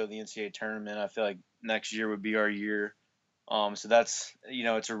wanted to go to the NCAA tournament. I feel like next year would be our year. So that's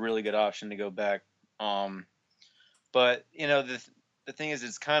it's a really good option to go back. But the thing is,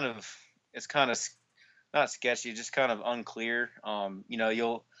 it's kind of not sketchy, just kind of unclear. I'm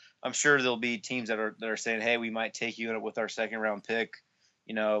sure there'll be teams that are saying, hey, we might take you with our second round pick,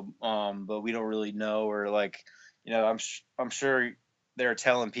 but we don't really know, or like, I'm sure they're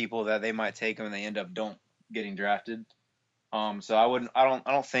telling people that they might take them and they end up don't getting drafted. So I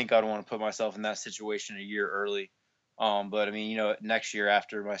don't think I'd want to put myself in that situation a year early. But I mean, next year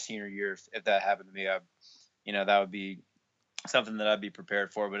after my senior year, if that happened to me, that would be something that I'd be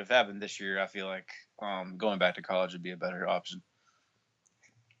prepared for. But if it happened this year, I feel like going back to college would be a better option.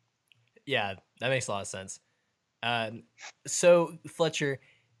 Yeah, that makes a lot of sense. So, Fletcher,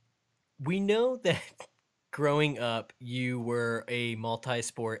 we know that growing up, you were a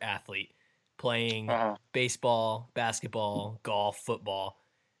multi-sport athlete, playing baseball, basketball, golf, football.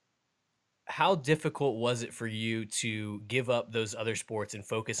 How difficult was it for you to give up those other sports and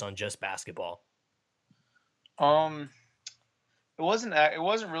focus on just basketball? It wasn't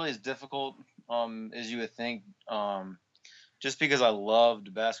really as difficult as you would think. Just because I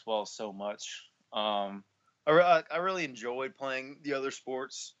loved basketball so much. I really enjoyed playing the other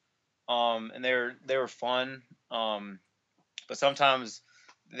sports. And they were fun. But sometimes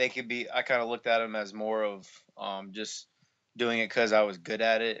they could be. I kind of looked at them as more of just doing it because I was good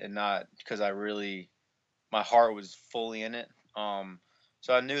at it and not because my heart was fully in it.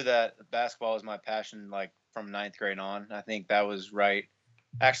 So I knew that basketball was my passion, like from 9th grade on. I think that was right.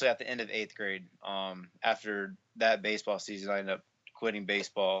 Actually, at the end of 8th grade, after that baseball season, I ended up quitting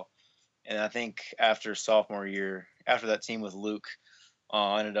baseball, and I think after sophomore year, after that team with Luke,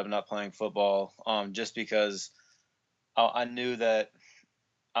 I ended up not playing football, just because I knew that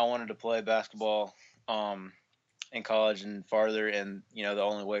I wanted to play basketball in college and farther. And the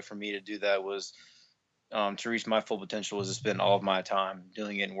only way for me to do that was to reach my full potential was to spend all of my time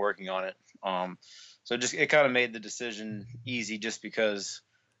doing it and working on it. So it kind of made the decision easy, just because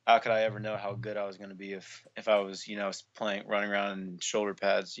how could I ever know how good I was going to be if I was running around in shoulder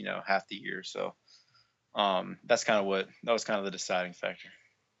pads half the year. So that was kind of the deciding factor.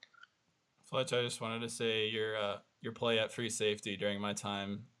 Fletch, I just wanted to say your play at free safety during my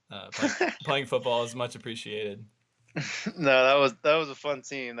time playing football is much appreciated. No, that was a fun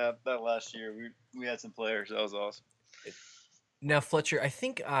team that last year. We had some players. That was awesome. Now, Fletcher, I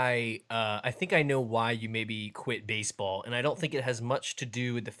think I know why you maybe quit baseball, and I don't think it has much to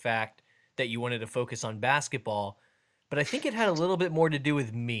do with the fact that you wanted to focus on basketball, but I think it had a little bit more to do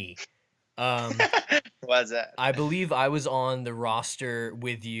with me. Why's that? I believe I was on the roster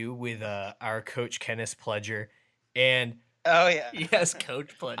with you, with our coach Kenneth Pledger, and Oh yeah. Yes,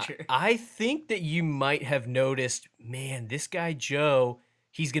 Coach Pledger. I think that you might have noticed, man, this guy Joe,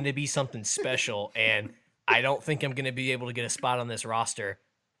 he's going to be something special, and I don't think I'm going to be able to get a spot on this roster.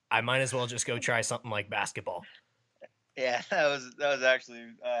 I might as well just go try something like basketball. Yeah, that was actually,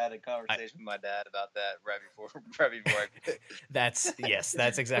 I had a conversation with my dad about that right before I quit. That's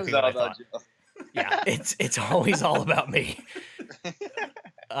exactly It was what I all about thought. Joe. Yeah, it's always all about me.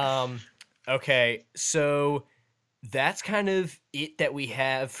 Okay, so that's kind of it that we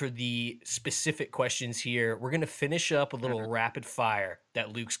have for the specific questions here. We're going to finish up a little rapid fire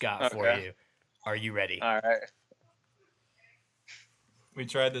that Luke's got for Okay. you. Are you ready? All right. We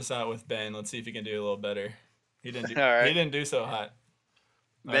tried this out with Ben. Let's see if he can do a little better. He didn't do. All right. He didn't do so hot.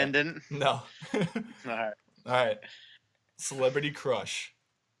 All Ben right. didn't. No. All right. All right. Celebrity crush.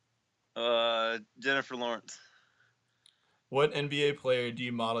 Jennifer Lawrence, What NBA player do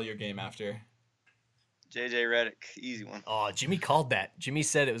you model your game after? JJ Redick, easy one. Oh, Jimmy called that. Jimmy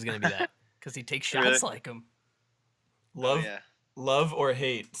said it was going to be that. Because he takes Really? shots like him. Love, Oh, yeah. love or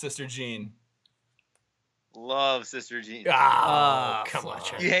hate Sister Jean? Love Sister Jean. Ah, come on.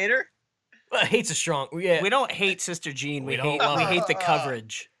 Fletcher. You hate her? Well, hate's a strong. Yeah. We don't hate Sister Jean. We We don't hate love we her. hate the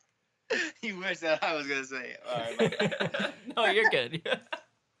coverage. You wish that I was gonna say it. All right. my bad. No, you're good.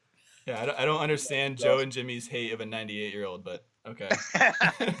 Yeah, I don't understand Joe and Jimmy's hate of a 98-year-old, but okay.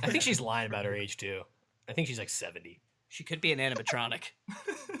 I think she's lying about her age, too. I think she's like 70, She could be an animatronic.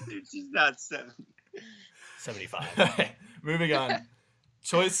 Dude, she's not 7. 75. All right, moving on.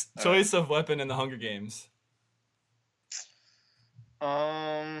 Choice of weapon in the Hunger Games.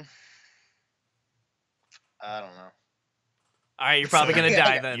 I don't know. All right, you're probably So gonna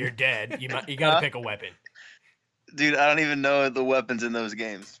die then. You're dead. You got to pick a weapon. Dude, I don't even know the weapons in those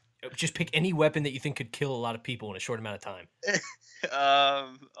games. Just pick any weapon that you think could kill a lot of people in a short amount of time.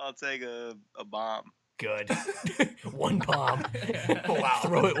 I'll take a bomb. Good. One bomb. Wow.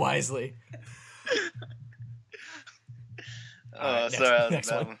 Throw it wisely. All right, Sorry, that was next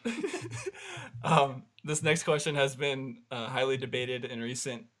a bad one. one. This next question has been highly debated in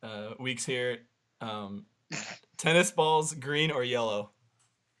recent weeks here. Tennis balls, green or yellow?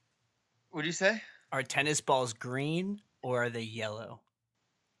 What'd you say? Are tennis balls green or are they yellow?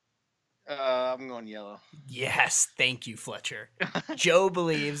 I'm going yellow. Yes, thank you, Fletcher. Joe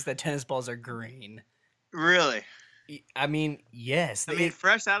believes that tennis balls are green. Really? I mean, yes. I mean,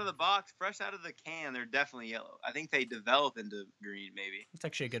 fresh out of the box, fresh out of the can, they're definitely yellow. I think they develop into green, maybe. That's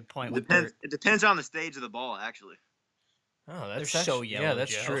actually a good point. It depends on the stage of the ball, actually. Oh, that's They're so actually- Yeah, yellow,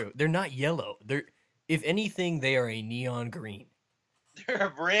 that's Joe. true. They're not yellow. They're, if anything, they are a neon green. They're a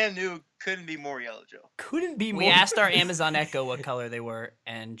brand new, couldn't be more yellow, Joe. Couldn't be more. We asked our Amazon Echo what color they were,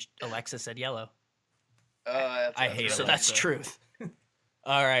 and Alexa said yellow. I hate So it. that's truth.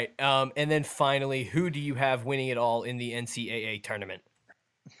 All right. And then finally, who do you have winning it all in the NCAA tournament?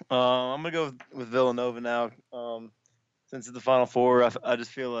 I'm gonna go with Villanova now. Since it's the Final Four, I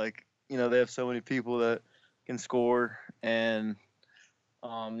just feel like they have so many people that can score, and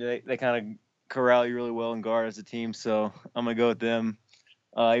they kind of corral you really well and guard as a team. So I'm gonna go with them.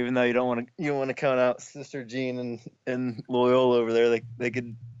 Even though you don't want to count out Sister Jean and Loyola over there, they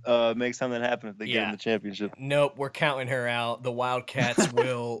could make something happen if they get in the championship. Nope, we're counting her out. The Wildcats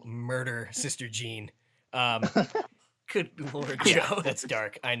will murder Sister Jean. Good Lord, Yeah, Joe. that's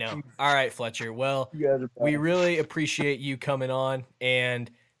dark. I know. All right, Fletcher. Well, You guys are we really appreciate you coming on,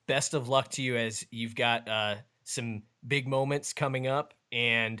 and best of luck to you as you've got some big moments coming up,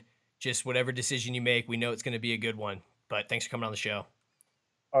 and just whatever decision you make, we know it's going to be a good one. But thanks for coming on the show.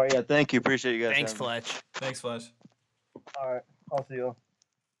 All right, yeah, thank you. Appreciate you guys. Thanks, having me. Fletch. Thanks, Flash. All right, I'll see you.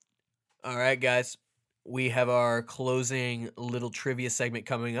 All right, guys. We have our closing little trivia segment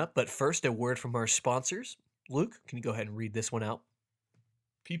coming up, but first, a word from our sponsors. Luke, can you go ahead and read this one out?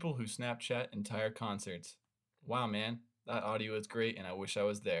 People who Snapchat entire concerts. Wow, man, that audio is great, and I wish I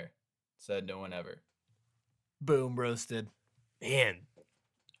was there. Said no one ever. Boom, roasted. Man,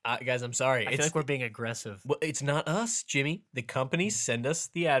 guys, I'm sorry. I feel like we're being aggressive. Well, it's not us, Jimmy. The companies send us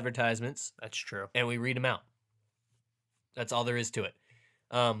the advertisements, That's true. and we read them out. That's all there is to it.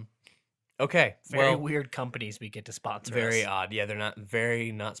 Okay. Very well, weird companies we get to sponsor. very us. odd. Yeah,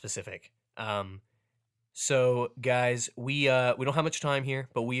 they're not specific. So guys, we don't have much time here,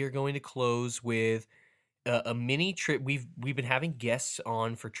 but we are going to close with a mini trip. We've been having guests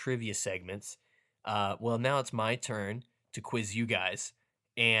on for trivia segments. Well, now it's my turn to quiz you guys,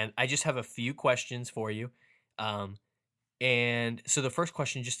 and I just have a few questions for you. And so the first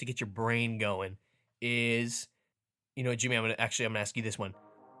question, just to get your brain going, is, Jimmy, I'm gonna ask you this one.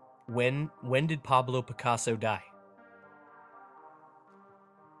 When did Pablo Picasso die?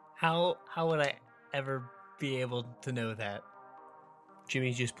 How would I ever be able to know that?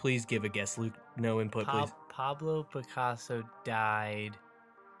 Jimmy, just please give a guess. Luke, no input, please. Pablo Picasso died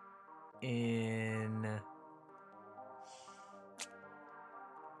in.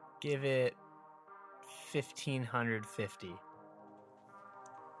 Give it 1550.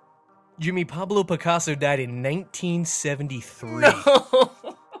 Jimmy, Pablo Picasso died in 1973. No.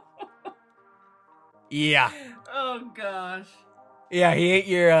 Yeah. Oh gosh. Yeah, he ain't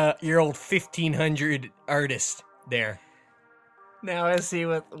your old 1500 artist there. Now I see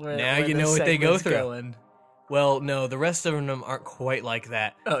where Now where you this know what they go segment's through. Going. Well, no, the rest of them aren't quite like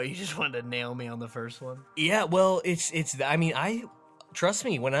that. Oh, you just wanted to nail me on the first one? Yeah, well, it's I mean, trust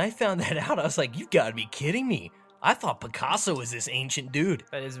me, when I found that out, I was like, you've got to be kidding me. I thought Picasso was this ancient dude,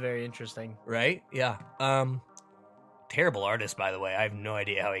 That is very interesting. right? Yeah. Terrible artist, by the way. I have no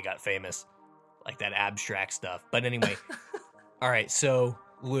idea how he got famous. Like that abstract stuff. But anyway. All right, so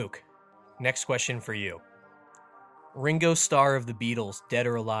Luke, next question for you. Ringo Starr of the Beatles, dead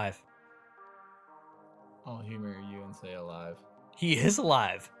or alive? I'll humor you and say alive. He is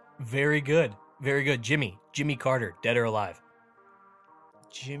alive. Very good. Very good. Jimmy Carter, dead or alive?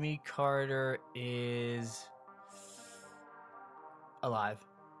 Jimmy Carter is alive.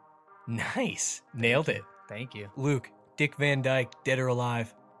 Nice. Nailed it. Thank you. Luke, Dick Van Dyke, dead or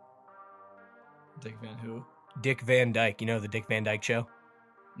alive? Dick Van who? Dick Van Dyke. You know the Dick Van Dyke Show?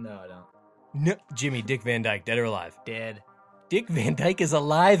 No, I don't. No. Jimmy, Dick Van Dyke, dead or alive? Dead. Dick Van Dyke is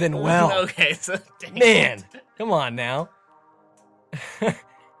alive and well. Okay, so dang Man, it. come on now.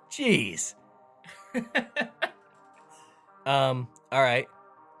 Jeez. All right.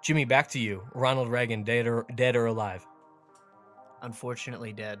 Jimmy, back to you. Ronald Reagan, dead or alive?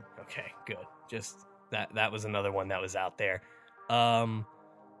 Unfortunately dead. Okay, good. Just that was another one that was out there. Oh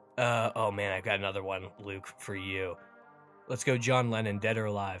man, I've got another one, Luke, for you. Let's go John Lennon, dead or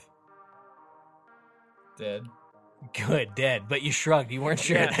alive? Dead. Good, dead. But you shrugged. You weren't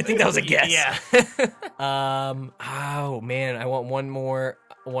sure. I think that was a guess. Yeah. Oh man, I want one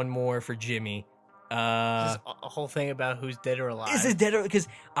more for Jimmy. Just a whole thing about who's dead or alive. Is it dead or, because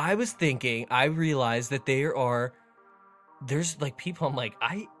I was thinking, I realized that there's like people, I'm like,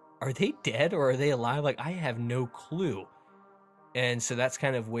 are they dead or are they alive? Like, I have no clue. And so that's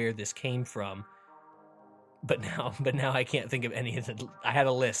kind of where this came from. But now I can't think of any of the. I had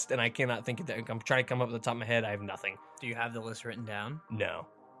a list and I cannot think of that. I'm trying to come up with the top of my head. I have nothing. Do you have the list written down? No.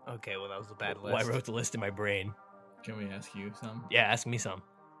 Okay, well that was a bad Well, list. I wrote the list in my brain. Can we ask you some? Yeah, ask me some.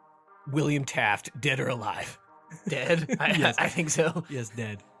 William Taft, dead or alive? Dead? Yes. I think so. Yes,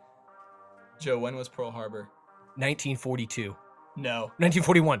 dead. Joe, when was Pearl Harbor? 1942. No.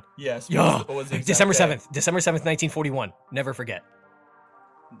 1941. Yes. Yo, What was the exact December day? 7th. December 7th, 1941. Never forget.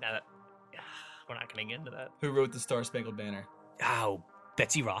 We're not going to get into that. Who wrote the Star Spangled Banner? Oh,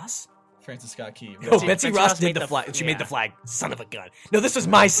 Betsy Ross? Francis Scott Key. Oh, Betsy Betsy Ross Ross did made the the- flag. She yeah. made the flag. Son of a gun. No, this was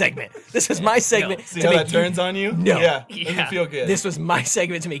my segment. This was my segment. See to how make that you- turns on you? No. Yeah. Yeah. Doesn't feel good. This was my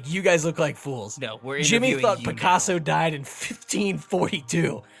segment to make you guys look like fools. No, we're Jimmy interviewing thought you Picasso now. died in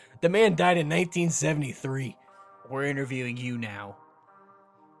 1542. The man died in 1973. We're interviewing you now.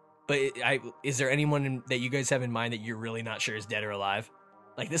 But is there anyone that you guys have in mind that you're really not sure is dead or alive?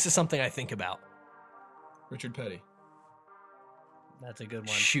 Like, this is something I think about. Richard Petty. That's a good one.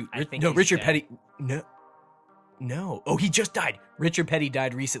 Shoot. I think No, he's Richard dead. Petty. No. Oh, he just died. Richard Petty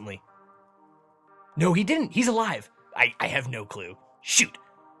died recently. No, he didn't. He's alive. I have no clue. Shoot.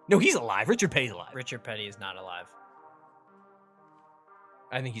 No, he's alive. Richard Petty's alive. Richard Petty is not alive.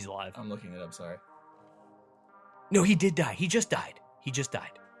 I think he's alive. I'm looking it up, sorry. No, he did die. He just died.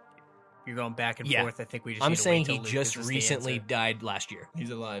 You're going back and Yeah. forth. I think we just I'm need to saying wait till he Luke just gives us the recently answer. died last year. He's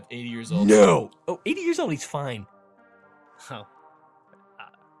alive. 80 years old. No. Oh, 80 years old. He's fine. Oh.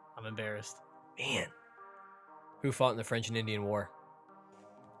 I'm embarrassed. Man. Who fought in the French and Indian War?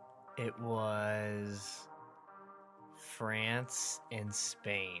 It was France and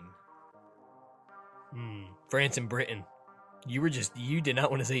Spain. France and Britain. You did not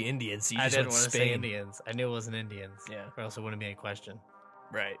want to say Indians. So you I just didn't went want to Spain. say Indians. I knew it wasn't Indians. Yeah. Or else it wouldn't be any question.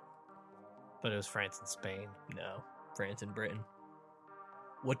 Right. But it was France and Spain. No, France and Britain.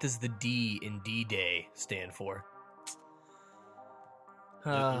 What does the D in D-Day stand for?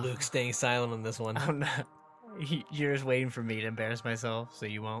 Luke staying silent on this one. I'm not. You're just waiting for me to embarrass myself, so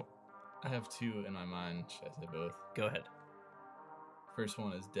you won't. I have two in my mind. Should I say both? Go ahead. First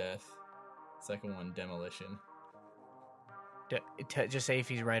one is death. Second one, demolition. Just say if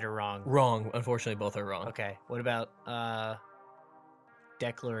he's right or wrong. Wrong. Unfortunately, both are wrong. Okay. What about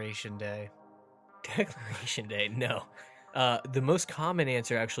Declaration Day? Declaration Day. No. The most common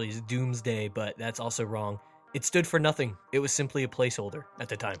answer actually is Doomsday, but that's also wrong. It stood for nothing. It was simply a placeholder at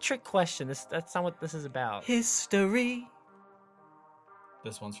the time. Trick question. That's not what this is about. History.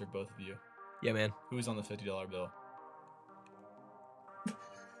 This one's for both of you. Yeah, man. Who's on the $50 bill?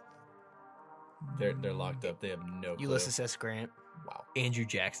 They're locked up. They have no clue. Ulysses S. Grant. Wow. Andrew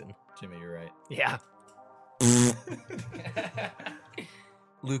Jackson. Jimmy, you're right. Yeah.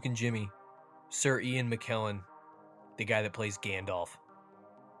 Luke and Jimmy. Sir Ian McKellen. The guy that plays Gandalf.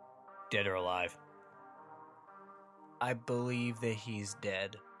 Dead or alive? I believe that he's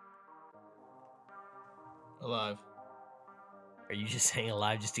dead. Alive. Are you just saying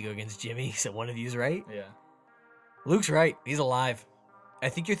alive just to go against Jimmy? So one of you's right? Yeah. Luke's right. He's alive. I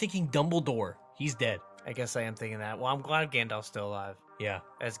think you're thinking Dumbledore. He's dead. I guess I am thinking that. Well, I'm glad Gandalf's still alive. Yeah,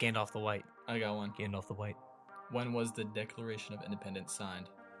 As Gandalf the White. I got one. Gandalf the White. When was the Declaration of Independence signed?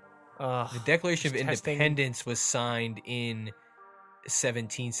 The Declaration of Just testing. Independence was signed in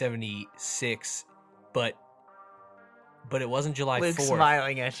 1776, but it wasn't July Luke's 4th.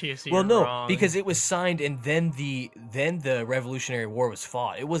 smiling at you, so Well, you're no, wrong. because it was signed and then the Revolutionary War was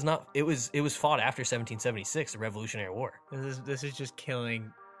fought. It was not. It was fought after 1776, the Revolutionary War. This is just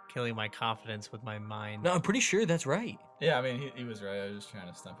killing my confidence with my mind. No, I'm pretty sure that's right. Yeah, I mean, he was right. I was just trying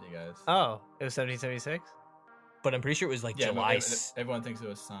to stump you guys. Oh, it was 1776? But I'm pretty sure it was like Yeah, July. everyone thinks it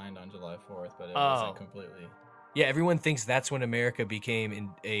was signed on July 4th, but it Oh. wasn't completely. Yeah, everyone thinks that's when America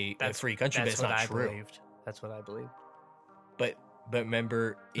became a free country, but That's it's what not I true. believed. That's what I believed. But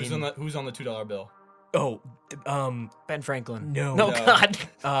remember, Who's on the $2 bill? Ben Franklin. No. No, No. God.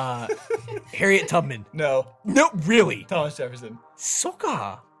 Harriet Tubman. No. No, really. Thomas Jefferson.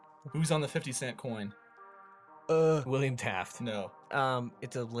 Soka. Who's on the 50-cent coin? William Taft. No.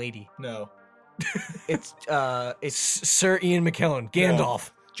 It's a lady. No. It's Sir Ian McKellen.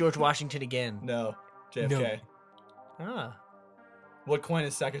 Gandalf. George Washington again. No. JFK. Ah, What coin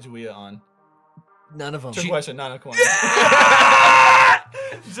is Sacagawea on? none of them. Trick question, not a coin.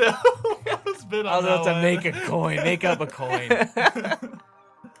 So, I was bit I on was about to that make a one. coin. Make up a coin.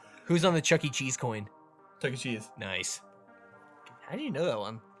 Who's on the Chuck E. Cheese coin? Chuck E. Cheese. Nice. How do you know that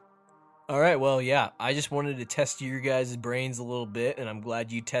one? All right, well, yeah, I just wanted to test your guys' brains a little bit, and I'm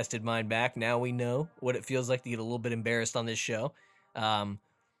glad you tested mine back. Now we know what it feels like to get a little bit embarrassed on this show.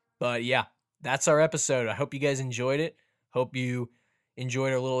 But yeah, that's our episode. I hope you guys enjoyed it. Hope you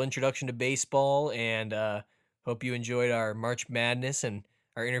enjoyed our little introduction to baseball, and hope you enjoyed our March Madness and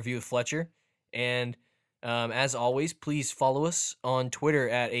our interview with Fletcher. And as always, please follow us on Twitter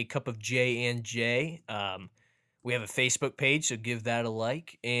at A Cup of J and J. We have a Facebook page, so give that a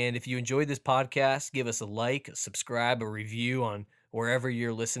like. And if you enjoyed this podcast, give us a like, a subscribe, a review on wherever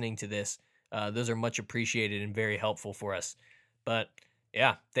you're listening to this. Those are much appreciated and very helpful for us. But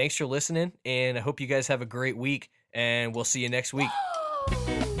yeah, thanks for listening, and I hope you guys have a great week, and we'll see you next week.